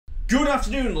Good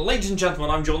afternoon, ladies and gentlemen.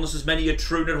 I'm John. This is many a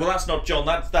true nerd. Well, that's not John.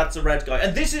 That's a red guy.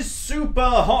 And this is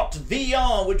Superhot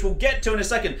VR, which we'll get to in a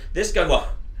second. This guy,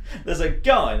 well, there's a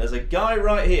guy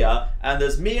right here, and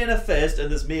there's me in a fist,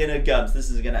 and there's me in a gun. So this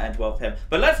is going to end well for him.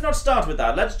 But let's not start with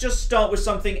that. Let's just start with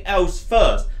something else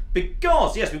first.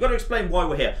 Because, yes, we've got to explain why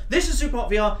we're here. This is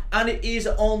Superhot VR, and it is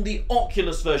on the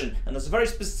Oculus version. And there's a very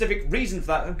specific reason for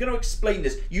that. I'm going to explain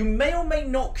this. You may or may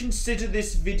not consider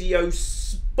this video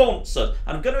sponsored,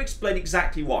 and I'm going to explain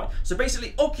exactly why. So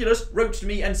basically, Oculus wrote to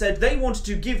me and said they wanted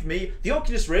to give me the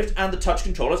Oculus Rift and the touch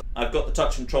controllers. I've got the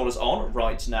touch controllers on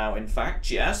right now, in fact,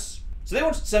 yes. So they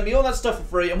wanted to send me all that stuff for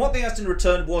free, and what they asked in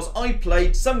return was I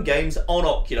played some games on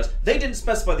Oculus. They didn't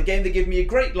specify the game, they gave me a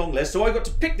great long list, so I got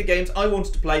to pick the games I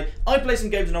wanted to play. I played some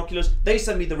games on Oculus, they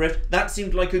sent me the Rift. That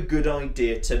seemed like a good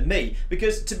idea to me.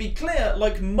 Because, to be clear,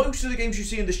 like most of the games you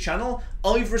see in this channel,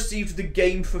 I've received the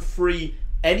game for free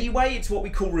anyway. It's what we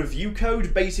call review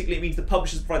code. Basically, it means the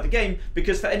publishers provide the game,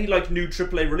 because for any like new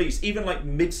AAA release, even like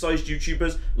mid-sized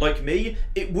YouTubers like me,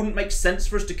 it wouldn't make sense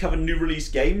for us to cover new release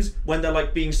games when they're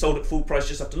like being sold at full price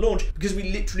just after launch, because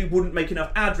we literally wouldn't make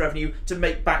enough ad revenue to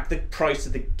make back the price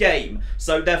of the game.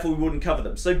 So therefore we wouldn't cover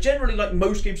them. So generally, like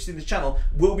most games you see in this channel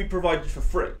will be provided for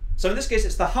free. So in this case,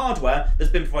 it's the hardware that's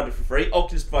been provided for free.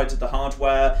 Oculus provided the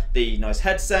hardware, the nice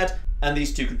headset, and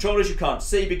these two controllers you can't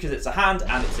see because it's a hand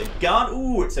and it's a gun.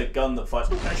 Ooh, it's a gun that fires.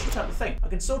 Oh, can I shoot out the thing? I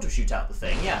can sort of shoot out the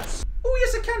thing, yes. Oh,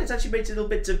 yes, I can. It's actually made little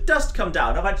bits of dust come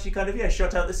down. I've actually kind of, yeah,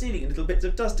 shot out the ceiling and little bits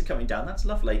of dust are coming down. That's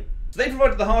lovely. So they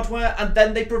provided the hardware, and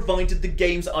then they provided the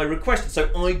games I requested, so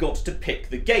I got to pick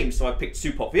the games. So I picked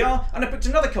Superhot VR, and I picked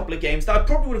another couple of games that I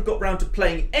probably would have got round to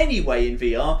playing anyway in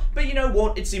VR, but you know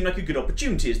what, it seemed like a good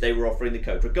opportunity as they were offering the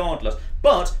code regardless.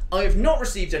 But I have not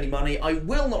received any money, I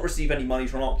will not receive any money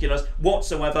from Oculus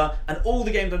whatsoever, and all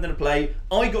the games I'm going to play,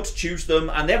 I got to choose them,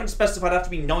 and they haven't specified I have to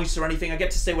be nice or anything. I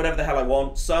get to say whatever the hell I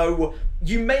want, so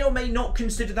you may or may not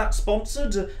consider that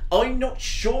sponsored. I'm not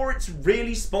sure it's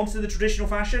really sponsored in the traditional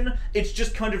fashion. It's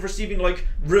just kind of receiving like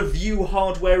review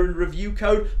hardware and review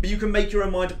code, but you can make your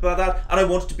own mind about that, and I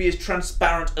wanted to be as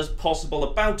transparent as possible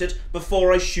about it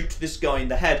before I shoot this guy in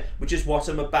the head, which is what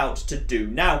I'm about to do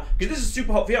now. Because this is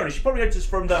Superhot VR, and you should probably notice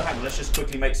from the... Hang on, let's just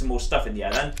quickly make some more stuff in the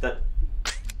air then.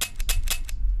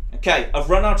 Okay, I've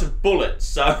run out of bullets,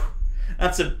 so...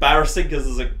 That's embarrassing because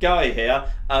there's a guy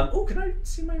here. Oh, can I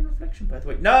see my own reflection, by the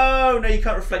way? No, you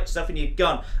can't reflect stuff in your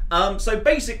gun. So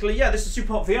basically, yeah, this is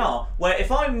Superhot VR, where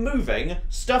if I'm moving,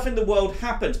 stuff in the world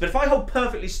happens. But if I hold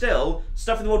perfectly still,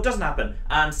 stuff in the world doesn't happen.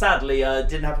 And sadly, it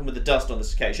didn't happen with the dust on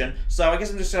this occasion. So I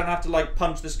guess I'm just going to have to, like,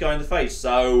 punch this guy in the face.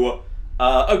 So,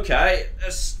 okay,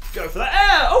 let's go for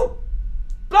that. Oh,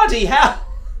 bloody hell!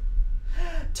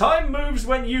 Time moves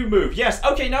when you move. Yes,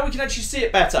 okay, now we can actually see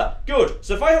it better. Good.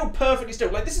 So if I hold perfectly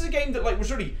still, like this is a game that like was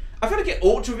really, I feel like it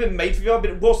ought to have been made for VR, but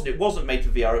it wasn't. It wasn't made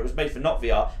for VR, it was made for not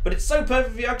VR. But it's so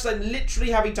perfect for VR because I'm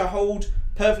literally having to hold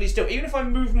perfectly still. Even if I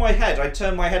move my head, I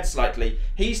turn my head slightly,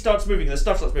 he starts moving and the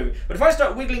stuff starts moving. But if I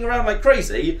start wiggling around like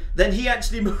crazy, then he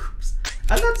actually moves.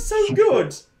 And that's so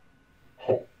good.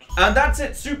 And that's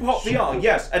it, Superhot VR.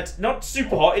 Yes, it's not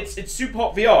Superhot, it's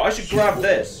Superhot VR. I should grab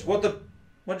this.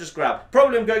 What just grab?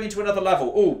 Probably I'm going into another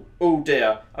level. Oh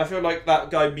dear. I feel like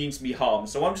that guy means me harm.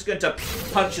 So I'm just going to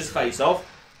punch his face off.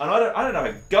 And I don't have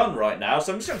a gun right now,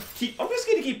 so I'm just going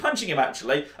to keep punching him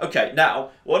actually. Okay,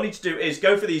 now what I need to do is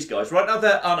go for these guys. Right now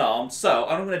they're unarmed, so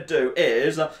what I'm going to do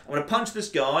is I'm going to punch this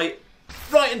guy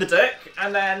right in the dick,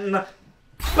 and then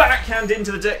backhand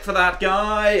into the dick for that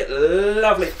guy.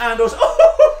 Lovely. And also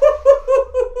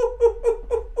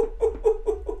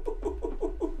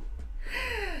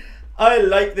I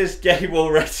like this game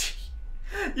already.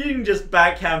 You can just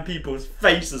backhand people's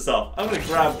faces off. I'm going to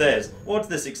grab this. What's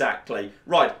this exactly?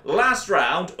 Right, last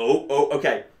round.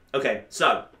 Okay. Okay,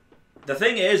 so the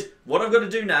thing is, what I've got to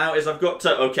do now is I've got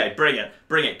to... Okay, bring it.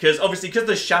 Because obviously, because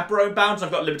there's chaperone bounds,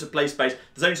 I've got limited play space.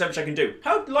 There's only so much I can do.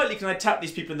 How lightly can I tap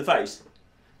these people in the face?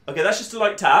 Okay, that's just a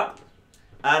light tap.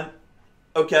 And,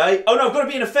 okay. Oh no, I've got to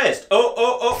be in a fist.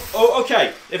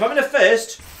 Okay. If I'm in a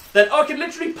fist... then I can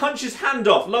literally punch his hand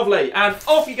off. Lovely. And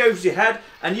off you go with your head.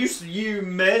 And you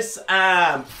miss.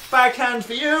 And backhand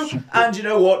for you. And you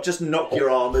know what? Just knock your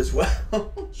arm as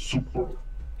well.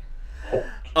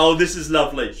 Oh, this is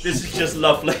lovely. This is just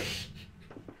lovely.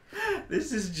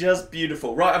 This is just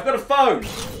beautiful. Right, I've got a phone.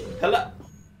 Hello.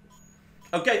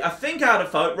 Okay, I think I had a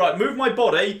phone. Right, move my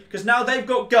body, because now they've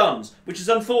got guns, which is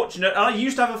unfortunate. And I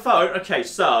used to have a phone. Okay,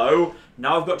 so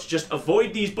now I've got to just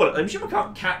avoid these bullets. I'm sure I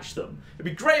can't catch them. It'd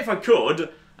be great if I could.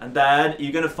 And then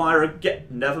you're going to fire again.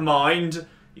 Never mind.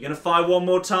 You're going to fire one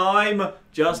more time.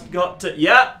 Just got to...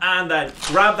 Yeah, and then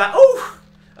grab that. Oh!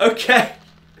 Okay.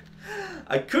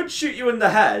 I could shoot you in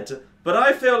the head, but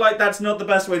I feel like that's not the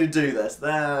best way to do this.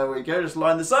 There we go, just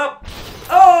line this up.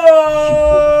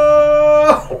 Oh!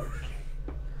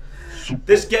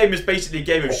 This game is basically a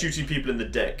game of shooting people in the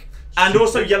dick. And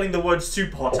also yelling the word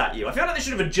Superhot at you. I feel like they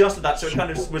should have adjusted that so it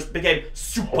kind of became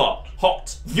Superhot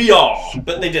VR.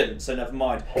 But they didn't, so never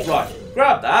mind. Right,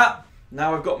 grab that.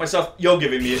 Now I've got myself... You're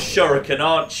giving me a shuriken,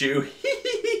 aren't you?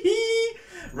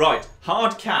 Right,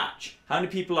 hard catch. How many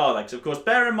people are there? Because of course,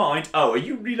 bear in mind... Oh, are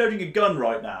you reloading a gun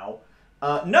right now?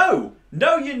 No!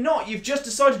 No, you're not. You've just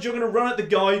decided you're going to run at the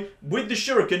guy with the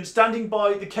shuriken standing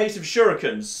by the case of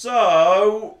shurikens.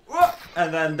 So...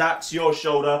 And then that's your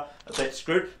shoulder a bit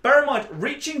screwed. Bear in mind,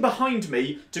 reaching behind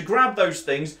me to grab those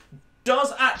things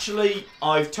does actually...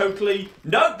 I've totally...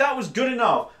 No, that was good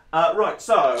enough. Right,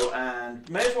 so... And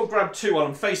may as well grab two while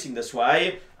I'm facing this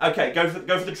way. Okay, go for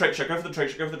the trick shot, go for the trick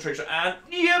shot, go for the trick shot. And...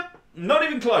 Yep! Not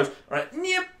even close. Alright,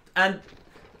 yep! And...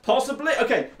 Possibly.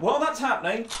 Okay, while that's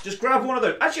happening, just grab one of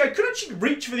those. Actually, I could actually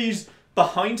reach for these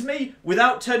behind me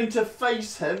without turning to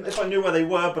face him if I knew where they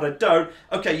were, but I don't.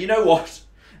 Okay, you know what?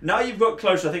 Now you've got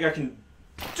closer, I think I can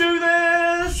do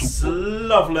this.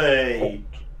 Lovely.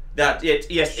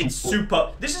 Yes, it's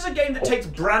super. This is a game that takes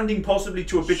branding possibly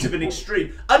to a bit of an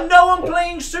extreme. And no, I'm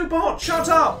playing Superhot. Shut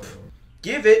up.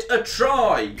 Give it a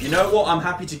try. You know what? I'm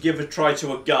happy to give a try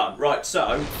to a gun. Right,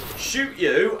 so, shoot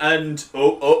you and...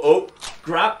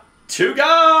 Grab two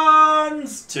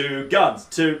guns! Two guns.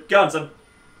 I'm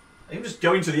just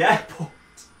going to the airport.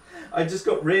 I just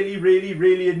got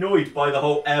really annoyed by the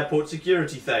whole airport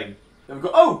security thing. And we've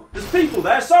got... Oh! There's people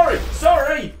there! Sorry!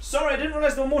 I didn't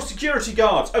realise there were more security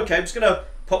guards. Okay, I'm just going to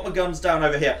pop my guns down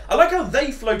over here. I like how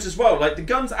they float as well. Like, the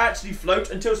guns actually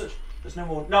float until such... There's no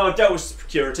more... No, I dealt with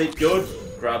security. Good.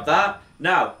 Grab that.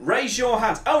 Now, raise your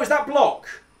hands. Oh, is that block?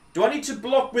 Do I need to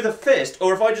block with a fist?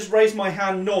 Or if I just raise my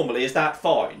hand normally, is that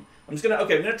fine? I'm just going to...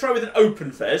 Okay, I'm going to try with an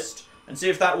open fist and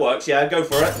see if that works. Yeah, go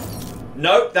for it.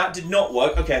 Nope, that did not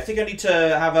work. Okay, I think I need to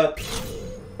have a...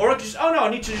 Or I can just... Oh, no, I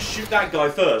need to just shoot that guy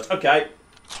first. Okay.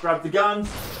 Grab the guns.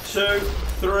 2,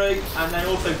 3, and then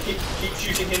also keep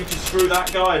shooting him to screw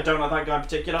that guy. I don't like that guy in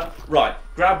particular. Right,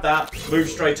 grab that, move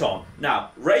straight on.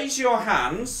 Now, raise your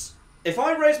hands. If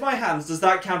I raise my hands, does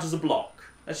that count as a block?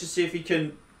 Let's just see if he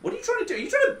can... What are you trying to do? Are you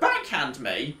trying to backhand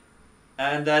me?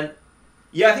 And then...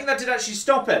 Yeah, I think that did actually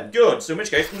stop him. Good. So in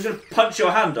which case, I'm just going to punch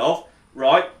your hand off.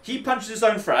 Right, he punches his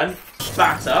own friend.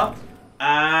 Batter.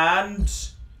 And...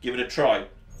 Give it a try.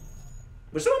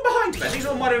 Was someone behind me? I think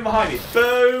someone might have been behind me.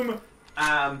 Boom.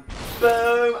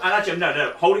 Boom. And actually,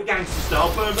 no. Hold it gangster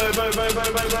style.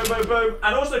 Boom.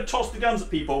 And also toss the guns at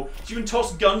people. So you can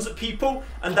toss guns at people,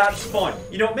 and that's fine.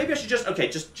 You know what? Maybe I should just... Okay,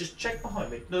 just check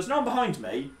behind me. No, there's no one behind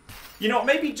me. You know what?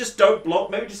 Maybe just don't block.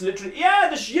 Maybe just literally... Yeah,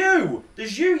 there's you.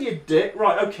 There's you dick.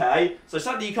 Right, okay. So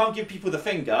sadly, you can't give people the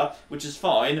finger, which is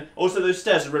fine. Also, those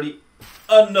stairs are really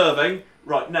unnerving.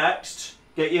 Right, next...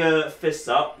 Get your fists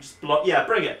up. Just block. Yeah,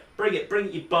 bring it,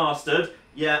 you bastard.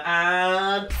 Yeah,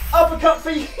 and uppercut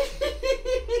for you.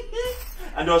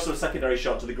 And also a secondary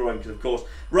shot to the groin, because of course.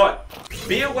 Right,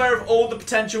 be aware of all the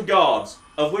potential guards,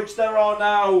 of which there are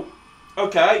now...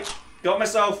 Okay, got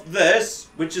myself this,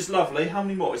 which is lovely. How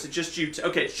many more? Is it just you two?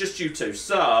 Okay, it's just you two.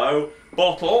 So,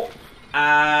 bottle,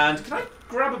 and can I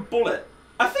grab a bullet?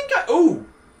 I think I... Ooh,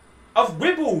 I've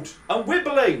wibbled. I'm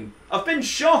wibbling. I've been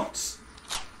shot.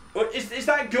 Is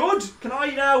that good? Can I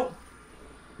now...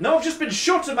 No, I've just been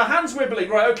shot and my hand's wibbling.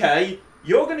 Right, okay.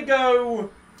 You're going to go...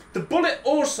 The bullet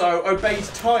also obeys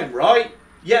time, right?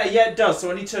 Yeah, it does. So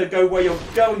I need to go where you're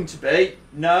going to be.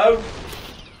 No.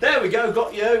 There we go.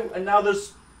 Got you. And now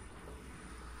there's...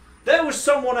 There was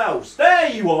someone else. There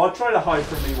you are. Try to hide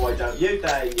from me, why don't you?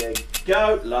 There you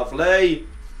go. Lovely.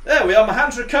 There we are. My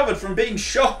hand's recovered from being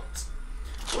shot.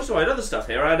 Also, I had other stuff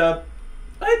here. I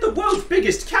had the world's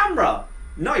biggest camera.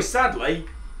 Nice, sadly.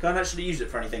 Can't actually use it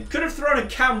for anything. Could have thrown a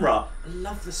camera. I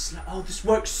love the Oh, this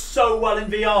works so well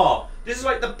in VR. This is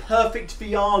like the perfect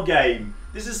VR game.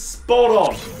 This is spot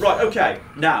on. Right, okay.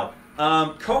 Now,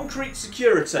 concrete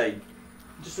security. It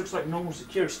just looks like normal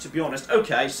security, to be honest.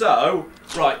 Okay, so,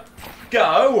 right.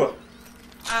 Go.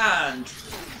 And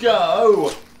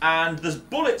go. And there's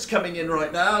bullets coming in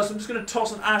right now, so I'm just going to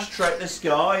toss an ashtray at this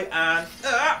guy.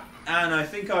 And I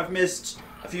think I've missed...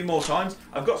 a few more times.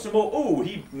 I've got some more. Ooh,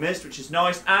 he missed, which is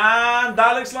nice. And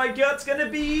that looks like it's going to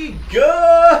be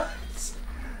good.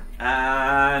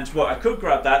 And, well, I could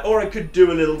grab that, or I could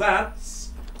do a little dance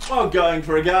while going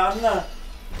for a gun.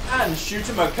 And shoot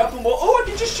him a couple more. Oh, I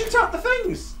can just shoot out the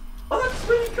things. Oh, that's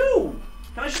really cool.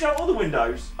 Can I shoot out all the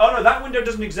windows? Oh, no, that window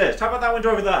doesn't exist. How about that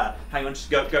window over there? Hang on,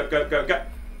 just go.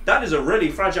 That is a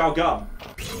really fragile gun.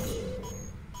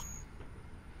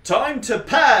 Time to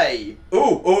pay.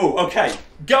 Ooh, okay.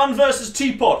 Gun versus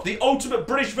teapot. The ultimate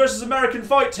British versus American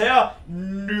fight here.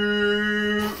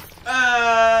 No.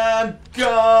 And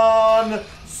gun.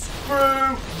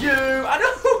 Screw you. And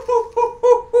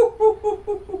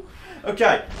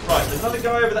okay, right, there's another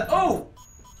guy over there. Oh!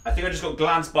 I think I just got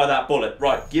glanced by that bullet.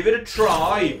 Right, give it a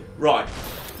try. Right,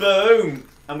 boom.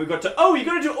 And we've got to... Oh, you're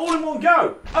going to do it all in one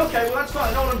go. Okay, well, that's fine.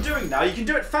 I know what I'm doing now. You can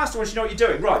do it faster once you know what you're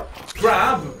doing. Right,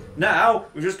 grab. Now,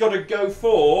 we've just got to go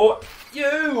for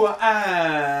you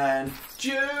and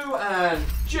Jew and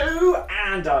Jew.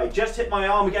 And I just hit my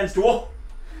arm against the wall.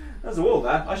 There's a wall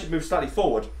there. I should move slightly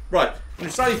forward. Right,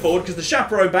 move slightly forward because the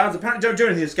chaperone bounds apparently don't do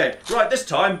anything in this game. Right, this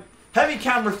time, heavy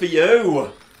camera for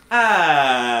you.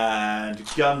 And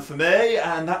gun for me.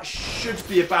 And that should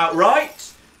be about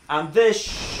right. And this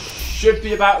should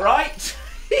be about right.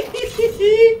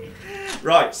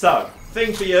 Right, so,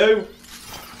 thing for you.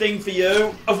 Thing for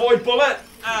you. Avoid bullet.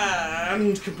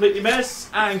 And completely miss.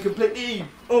 And completely...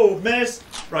 Oh, miss.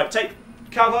 Right, take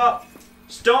cover.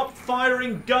 Stop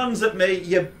firing guns at me,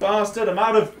 you bastard. I'm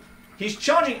out of... He's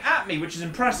charging at me, which is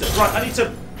impressive. Right, I need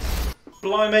to...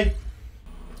 Blimey.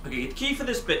 Okay, the key for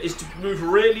this bit is to move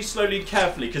really slowly and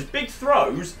carefully, because big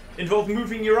throws involve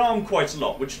moving your arm quite a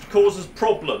lot, which causes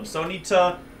problems. So I need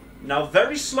to now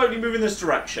very slowly move in this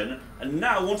direction, and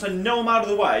now once I know I'm out of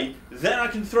the way, then I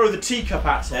can throw the teacup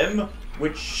at him,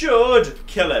 which should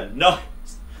kill him. Nice.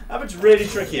 That bit's really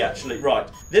tricky, actually. Right,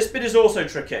 this bit is also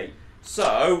tricky.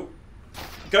 So,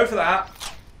 go for that.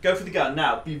 Go for the gun.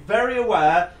 Now, be very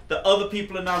aware that other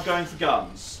people are now going for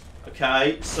guns.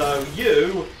 Okay, so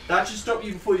you, that should stop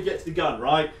you before you get to the gun,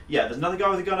 right? Yeah, there's another guy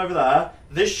with a gun over there.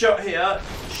 This shot here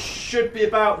should be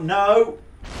about, no,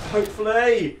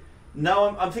 hopefully.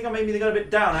 No, I think I'm aiming the gun a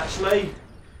bit down, actually.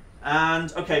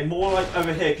 And, okay, more like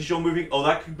over here, because you're moving. Oh,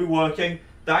 that could be working.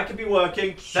 That could be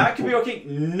working. That could be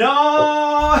working.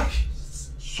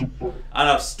 Nice! And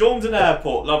I've stormed an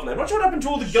airport. Lovely. I'm not sure what happened to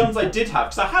all the guns I did have,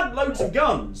 because I had loads of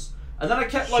guns. And then I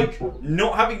kept, like,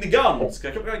 not having the guns.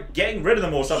 I kept, like, getting rid of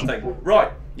them or something.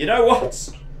 Right, you know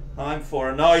what? Time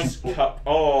for a nice cup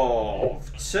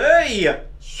of tea.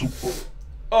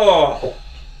 Oh,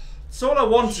 that's all I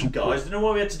wanted, guys. Didn't know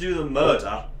why we had to do the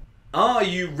murder. Are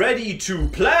you ready to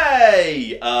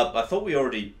play? I thought we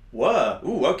already were.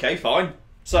 Ooh, okay, fine.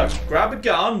 So, grab a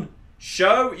gun.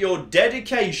 Show your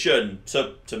dedication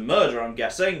to murder, I'm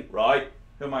guessing. Right,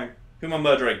 who am I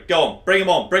murdering? Go on, bring them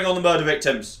on. Bring on the murder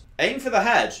victims. Aim for the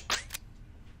head.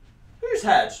 Whose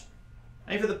head?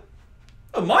 Aim for the...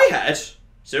 Oh, my head?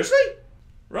 Seriously?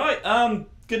 Right,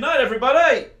 good night,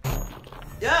 everybody.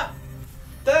 Yeah,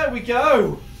 there we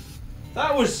go.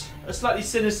 That was a slightly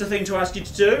sinister thing to ask you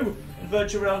to do in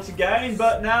virtual reality game,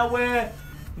 but now we're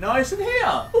nice and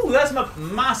here. Oh, that's my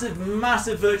massive,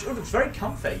 massive virtual... Oh, it looks very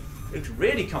comfy. It looks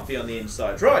really comfy on the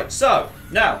inside. Right, so,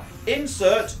 now,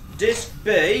 insert... Disk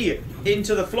B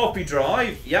into the floppy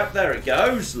drive. Yep, there it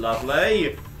goes.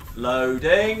 Lovely.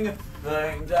 Loading.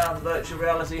 Putting down the virtual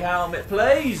reality helmet,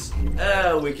 please.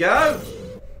 There we go.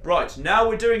 Right, now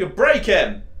we're doing a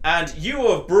break-in. And you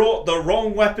have brought the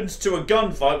wrong weapons to a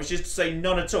gunfight, which is to say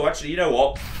none at all. Actually, you know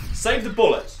what? Save the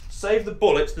bullets. Save the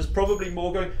bullets. There's probably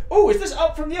more going... Oh, is this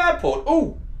up from the airport?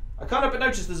 Oh, I can't help but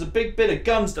notice there's a big bit of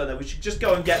guns down there. We should just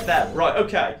go and get them. Right,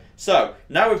 okay. So,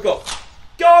 now we've got...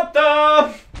 Got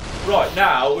them! Right,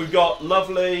 now we've got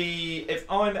lovely... If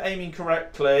I'm aiming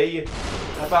correctly...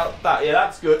 How about that? Yeah,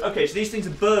 that's good. Okay, so these things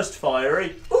are burst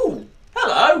fiery. Ooh,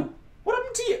 hello! What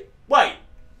happened to you? Wait,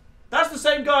 that's the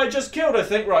same guy I just killed, I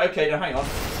think. Right, okay, now hang on.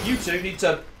 You two need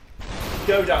to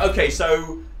go down. Okay,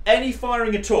 so any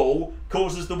firing at all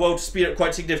causes the world to speed up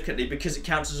quite significantly because it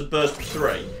counts as a burst of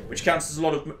 3, which counts as a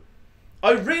lot of...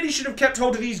 I really should have kept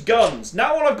hold of these guns.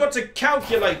 Now all I've got is a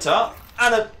calculator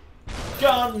and a...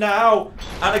 gun now,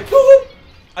 and a...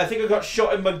 I think I got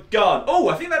shot in my gun. Oh,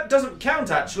 I think that doesn't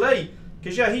count, actually.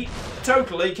 Because, yeah, he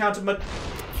totally counted my...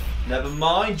 Never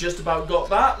mind, just about got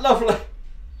that. Lovely.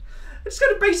 It's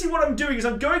kind of basically what I'm doing is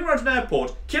I'm going around an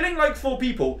airport, killing like 4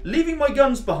 people, leaving my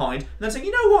guns behind, and then saying,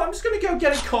 you know what, I'm just going to go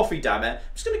get a coffee, damn it.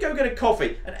 I'm just going to go get a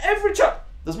coffee. And every time...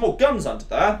 There's more guns under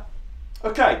there.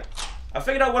 Okay, I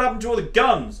figured out what happened to all the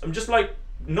guns. I'm just, like...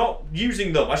 not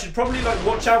using them. I should probably like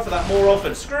watch out for that more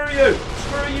often. Screw you!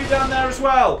 Screw you down there as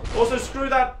well. Also screw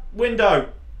that window.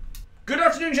 Good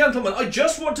afternoon, gentlemen. I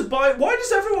just want to buy... Why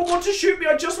does everyone want to shoot me?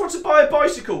 I just want to buy a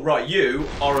bicycle. Right, you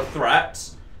are a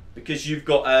threat because you've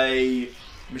got a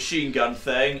machine gun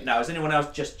thing. Now, is anyone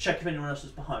else... Just check if anyone else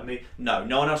is behind me. No,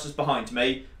 no one else is behind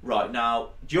me. Right, now,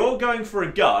 you're going for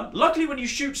a gun. Luckily, when you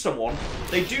shoot someone,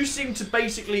 they do seem to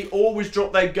basically always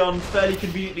drop their gun fairly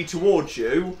conveniently towards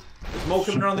you. There's more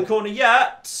coming around the corner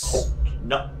yet.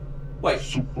 No. Wait.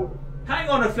 Hang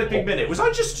on a flipping minute. Was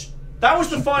I just... That was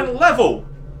the final level.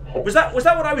 Was that what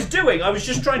I was doing? I was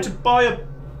just trying to buy a...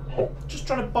 Just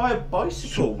trying to buy a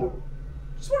bicycle.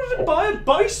 Just wanted to buy a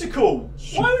bicycle.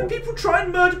 Why would people try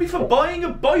and murder me for buying a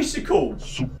bicycle?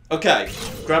 Okay.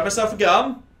 Grab myself a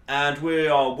gun. And we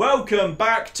are welcome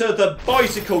back to the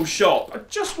bicycle shop. I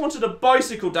just wanted a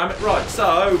bicycle, damn it. Right,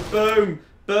 so, boom,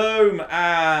 boom,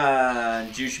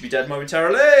 and you should be dead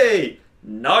momentarily.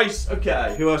 Nice.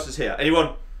 Okay, who else is here?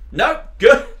 Anyone? No?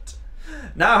 Good.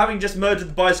 Now, having just murdered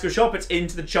the bicycle shop, it's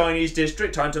into the Chinese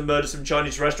district. Time to murder some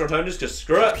Chinese restaurant owners, because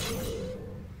screw it.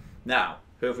 Now,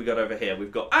 who have we got over here?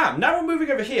 We've got... now we're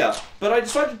moving over here. But I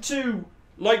decided to,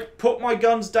 like, put my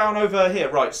guns down over here.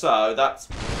 Right, so that's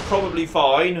probably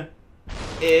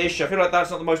fine-ish. I feel like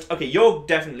that's not the most... Okay, you're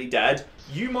definitely dead.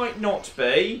 You might not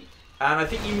be. And I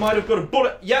think you might have got a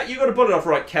bullet... Yeah, you got a bullet off.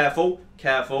 Right, careful.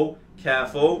 Careful.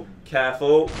 Careful.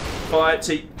 Careful. Fire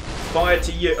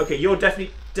to you. Okay, you're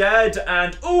definitely dead.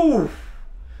 And... Ooh!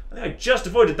 I think I just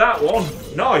avoided that one.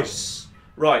 Nice.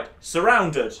 Right,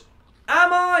 surrounded.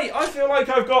 Am I? I feel like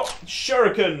I've got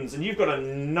shurikens and you've got a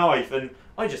knife. And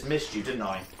I just missed you, didn't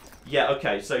I? Yeah,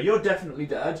 okay, so you're definitely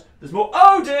dead. There's more.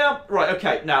 Oh, dear. Right,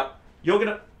 okay, now, you're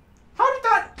gonna... How did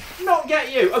that not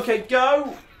get you? Okay,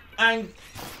 go. And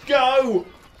go.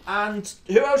 And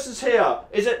who else is here?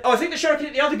 Is it... Oh, I think the shuriken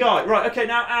hit the other guy. Right, okay,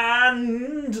 now,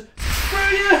 and...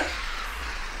 Screw you.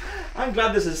 I'm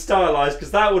glad this is stylized,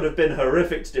 because that would have been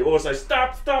horrific to do. Also,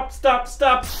 stop, stop, stop,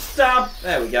 stop, stop.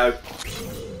 There we go.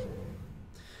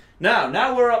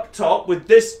 Now we're up top with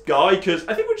this guy, because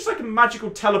I think we're just like a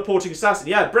magical teleporting assassin.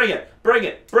 Yeah, bring it, bring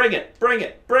it, bring it, bring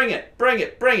it, bring it, bring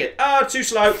it, bring it. Ah, too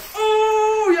slow.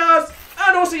 Oh, yes.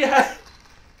 And also, yeah.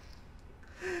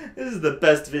 This is the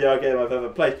best VR game I've ever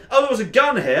played. Oh, there was a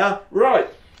gun here. Right.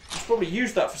 I should probably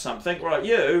use that for something. Right,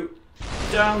 you.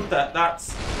 Down that.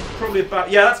 That's probably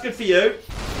about... Yeah, that's good for you.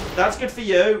 That's good for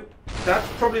you. That's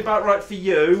probably about right for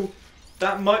you.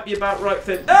 That might be about right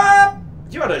for... Ah!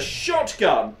 You had a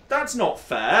shotgun. That's not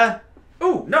fair.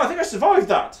 Oh, no, I think I survived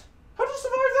that. How did I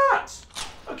survive that?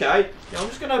 Okay. Yeah, I'm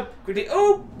just going to quickly...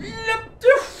 Oh!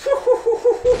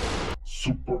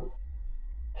 Super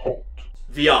hot.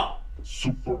 VR.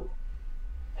 Super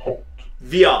hot.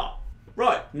 VR.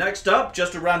 Right, next up,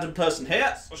 just a random person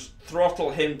here. I'll just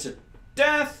throttle him to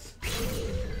death.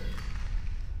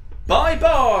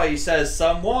 Bye-bye, says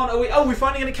someone. Oh, we're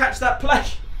finally going to catch that plane.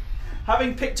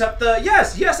 Having picked up the...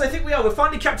 Yes, I think we are. We've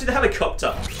finally captured the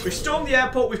helicopter. We've stormed the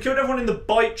airport. We've killed everyone in the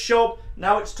bike shop.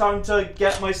 Now it's time to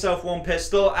get myself one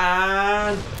pistol.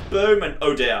 And boom. And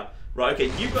oh dear. Right,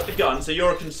 okay. You've got the gun, so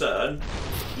you're a concern.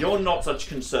 You're not such a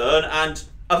concern. And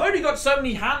I've only got so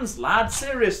many hands, lad.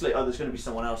 Seriously. Oh, there's going to be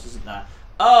someone else, isn't there?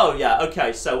 Oh, yeah.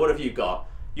 Okay, so what have you got?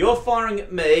 You're firing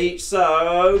at me,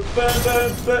 so... Boom,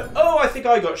 boom, boom. Oh, I think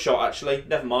I got shot, actually.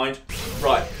 Never mind.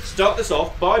 Right, start this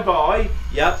off. Bye-bye.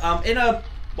 Yep, I'm in a...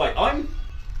 Wait, I'm...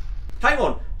 Hang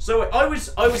on. So I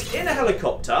was in a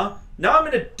helicopter. Now I'm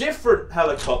in a different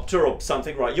helicopter or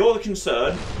something. Right, you're the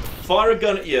concern. Fire a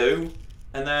gun at you.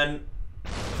 And then...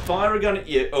 Fire a gun at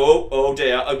you. Oh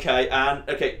dear. Okay, and...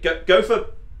 Okay, go for...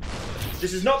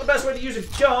 This is not the best way to use a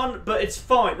gun, but it's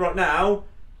fine right now.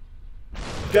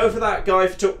 Go for that guy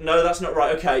if you took... No, that's not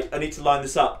right. Okay, I need to line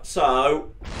this up.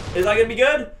 So, is that going to be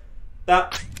good?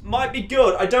 That might be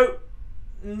good. I don't...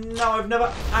 No, I've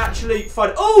never actually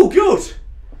fired... Oh, good!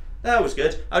 That was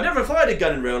good. I've never fired a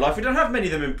gun in real life. We don't have many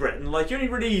of them in Britain. Like, you only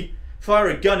really fire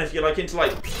a gun if you're, like, into,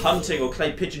 like, hunting or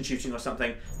clay pigeon shooting or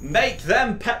something. Make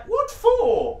them pet... What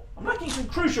for? I'm lacking some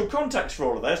crucial context for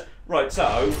all of this. Right,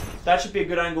 so, that should be a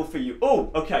good angle for you. Oh,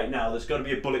 okay, now there's got to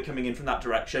be a bullet coming in from that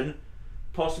direction.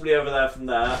 Possibly over there from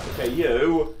there. Okay,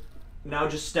 you. Now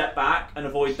just step back and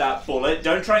avoid that bullet.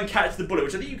 Don't try and catch the bullet,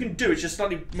 which I think you can do. It just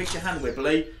slightly makes your hand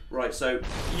wibbly. Right, so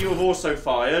you have also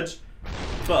fired.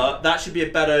 But that should be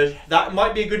a better... That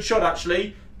might be a good shot,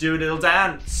 actually. Do a little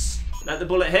dance. Let the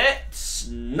bullet hit.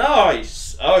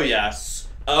 Nice. Oh, yes.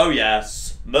 Oh,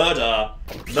 yes. Murder.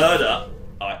 Murder.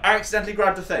 I accidentally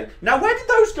grabbed a thing. Now, where did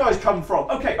those guys come from?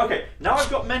 Okay. Now I've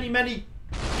got many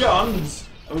guns.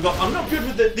 We've got, I'm not good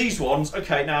with these ones.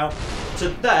 Okay, now, to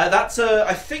there, that's a,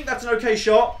 I think that's an okay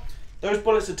shot. Those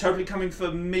bullets are totally coming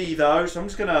for me, though, so I'm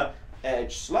just going to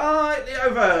edge slightly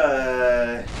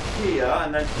over here,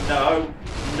 and then, no,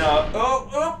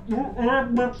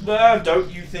 don't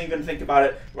you even think about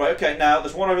it. Right, okay, now,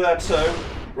 there's one over there, too.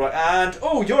 Right, and,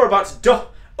 oh, you're about to die.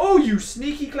 Oh, you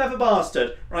sneaky, clever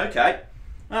bastard. Right, okay.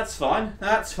 That's fine.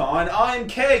 I'm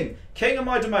king. King of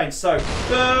my domain. So,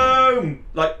 boom.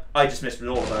 Like, I just missed with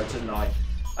all of those, didn't I?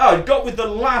 Oh, I got with the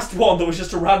last one that was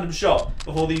just a random shot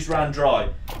before these ran dry.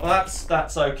 Well,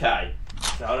 that's okay.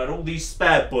 So I had all these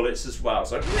spare bullets as well.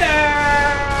 So,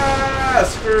 yeah!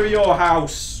 Screw your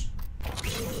house.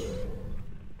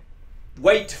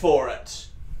 Wait for it.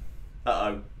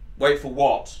 Uh-oh. Wait for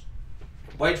what?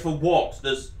 Wait for what?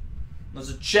 There's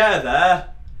a chair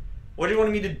there. What do you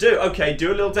want me to do? Okay,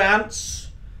 do a little dance.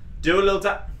 Do a little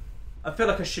dance. I feel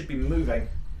like I should be moving.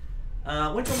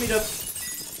 What do you want me to...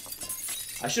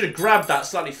 I should have grabbed that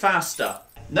slightly faster.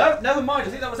 No, never mind. I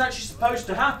think that was actually supposed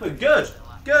to happen. Good.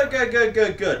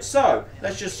 Good. So,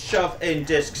 let's just shove in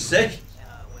disc C.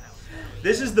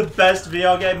 This is the best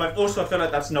VR game I've... Also, I feel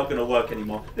like that's not going to work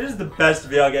anymore. This is the best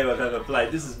VR game I've ever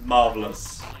played. This is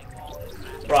marvellous.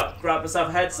 Right, grab myself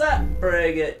a headset.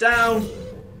 Bring it down.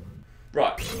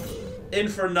 Right. In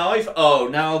for a knife. Oh,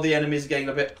 now the enemies are getting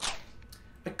a bit...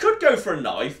 I could go for a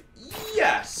knife.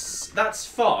 Yes, that's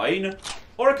fine.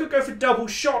 Or I could go for double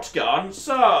shotgun.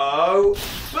 So,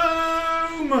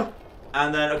 boom!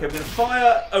 And then, okay, I'm going to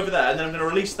fire over there, and then I'm going to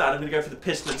release that, and I'm going to go for the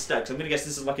pistol instead, because I'm going to guess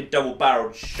this is like a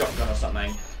double-barreled shotgun or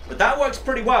something. But that works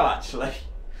pretty well, actually.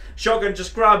 Shotgun,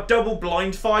 just grab double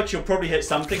blind fire, you'll probably hit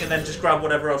something, and then just grab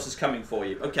whatever else is coming for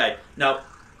you. Okay, now,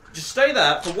 just stay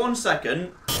there for 1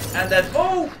 second, and then,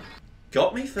 oh!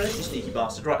 Got me first, you sneaky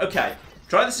bastard. Right, okay,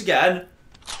 try this again.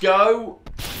 Go,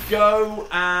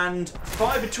 and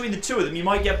fire between the two of them. You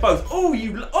might get both. Oh,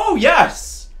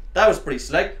 yes! That was pretty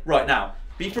slick. Right, now,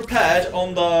 be prepared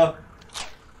on the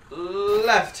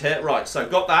left hit. Right, so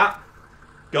got that.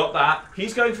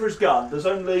 He's going for his gun. There's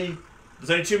only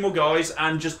 2 more guys,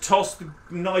 and just toss the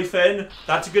knife in.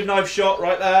 That's a good knife shot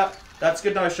right there. That's a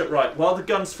good knife shot. Right, while the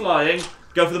gun's flying,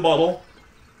 go for the bottle.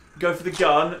 Go for the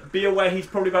gun. Be aware he's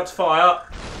probably about to fire.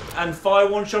 And fire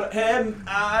one shot at him.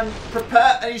 And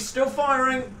prepare. And he's still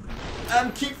firing.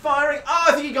 And keep firing. Oh,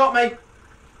 I think he got me.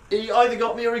 He either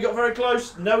got me or he got very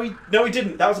close. No, he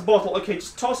didn't. That was a bottle. Okay,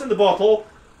 just toss in the bottle.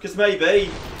 Because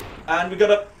maybe. And we got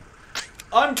to...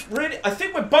 I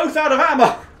think we're both out of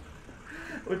ammo.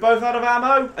 We're both out of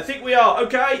ammo. I think we are.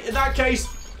 Okay, in that case,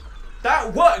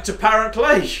 that worked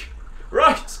apparently.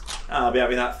 Right. I'll be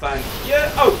having that thing.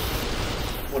 Yeah. Oh.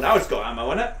 Well, now it's got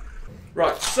ammo in it.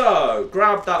 Right, so,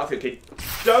 grab that off your kid.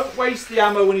 Don't waste the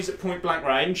ammo when he's at point blank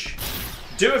range.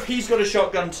 Do if he's got a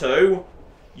shotgun too.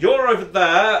 You're over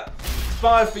there.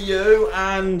 Fire for you,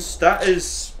 and that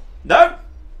is... No!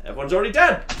 Everyone's already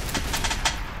dead.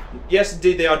 Yes,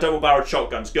 indeed, they are double-barreled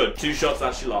shotguns. Good. 2 shots,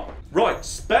 that's your lot. Right,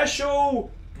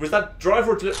 special... Was that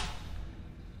driver or...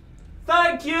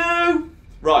 Thank you!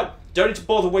 Right, don't need to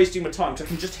bother wasting my time, because I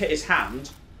can just hit his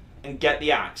hand and get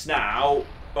the axe. Now...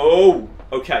 Oh,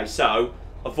 okay, so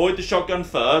avoid the shotgun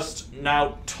first.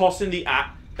 Now toss in the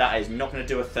axe. That is not going to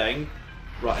do a thing.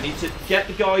 Right, I need to get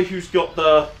the guy who's got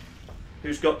the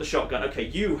shotgun. Okay,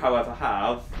 you, however,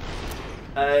 have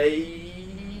a...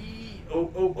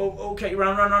 okay,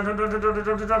 run.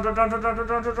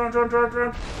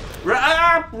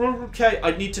 Okay,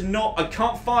 I need to not... I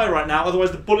can't fire right now,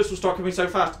 otherwise the bullets will start coming so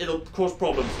fast, it'll cause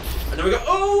problems. And then we go,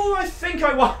 oh, I think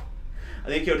I won. I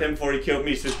think he killed him before he killed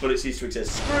me, so his bullet ceased to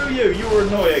exist. Screw you, you were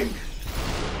annoying.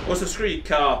 Also, screw you,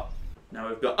 car. Now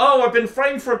we've got... Oh, I've been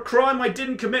framed for a crime I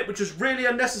didn't commit, which was really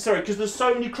unnecessary, because there's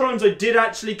so many crimes I did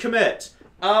actually commit.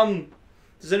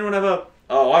 Does anyone have a...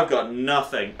 Oh, I've got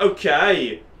nothing.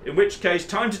 Okay. In which case,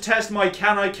 time to test my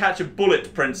can I catch a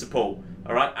bullet principle.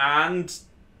 Alright, and...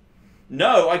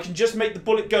 No, I can just make the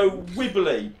bullet go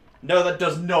wibbly. No, that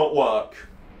does not work.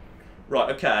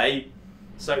 Right, okay.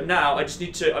 So now I just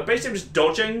need to... I'm basically just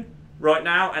dodging right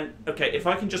now. And, okay, if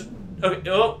I can just... Okay,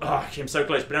 oh, I came so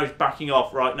close, but now he's backing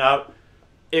off right now.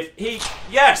 If he...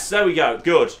 Yes, there we go.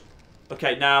 Good.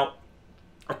 Okay, now...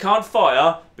 I can't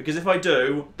fire, because if I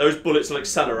do, those bullets will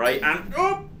accelerate. And...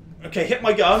 Oh, okay, hit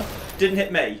my gun. Didn't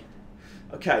hit me.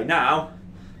 Okay, now...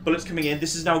 Bullets coming in.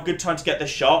 This is now a good time to get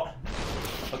this shot.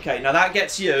 Okay, now that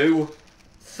gets you.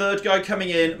 Third guy coming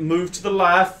in. Move to the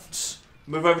left.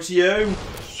 Move over to you.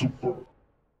 Superhot.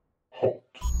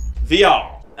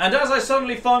 VR. And as I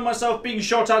suddenly find myself being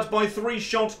shot at by 3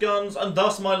 shotguns, and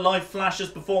thus my life flashes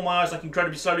before my eyes like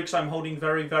incredibly slowly because I'm holding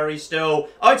very, very still.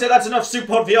 I'd say that's enough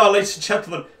Superhot VR, ladies and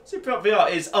gentlemen. Superhot VR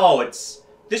is... Oh, it's...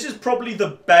 This is probably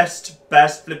the best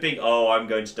flipping... Oh, I'm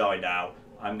going to die now.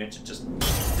 I'm going to just...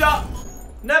 Stop!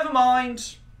 Never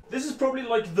mind. This is probably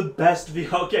like the best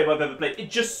VR game I've ever played. It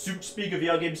just suits speaking of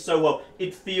VR games so well.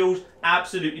 It feels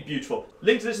absolutely beautiful.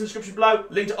 Link to this in the description below.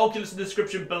 Link to Oculus in the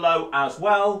description below as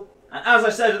well. And as I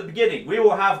said at the beginning, we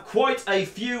will have quite a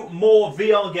few more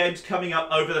VR games coming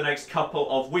up over the next couple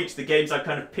of weeks. The games I've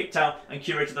kind of picked out and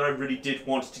curated that I really did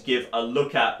want to give a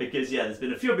look at. Because, yeah, there's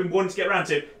been a few I've been wanting to get around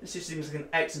to. This just seems like an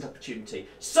excellent opportunity.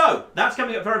 So, that's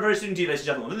coming up very, very soon to you, ladies and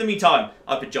gentlemen. In the meantime,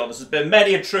 I've been John. This has been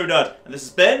Many a True Nerd. And this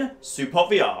has been Superhot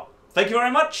VR. Thank you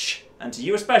very much. And to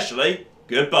you especially,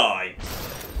 goodbye.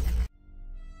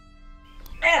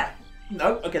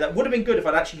 No, okay, that would have been good if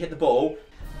I'd actually hit the ball.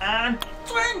 And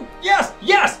swing! Yes!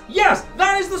 Yes! Yes!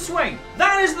 That is the swing!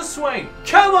 That is the swing!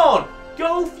 Come on!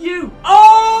 Golf you!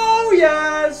 Oh,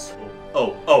 yes!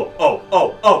 Oh, oh, oh,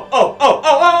 oh, oh, oh, oh,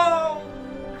 oh,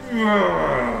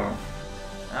 oh!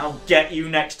 I'll get you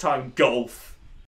next time, golf.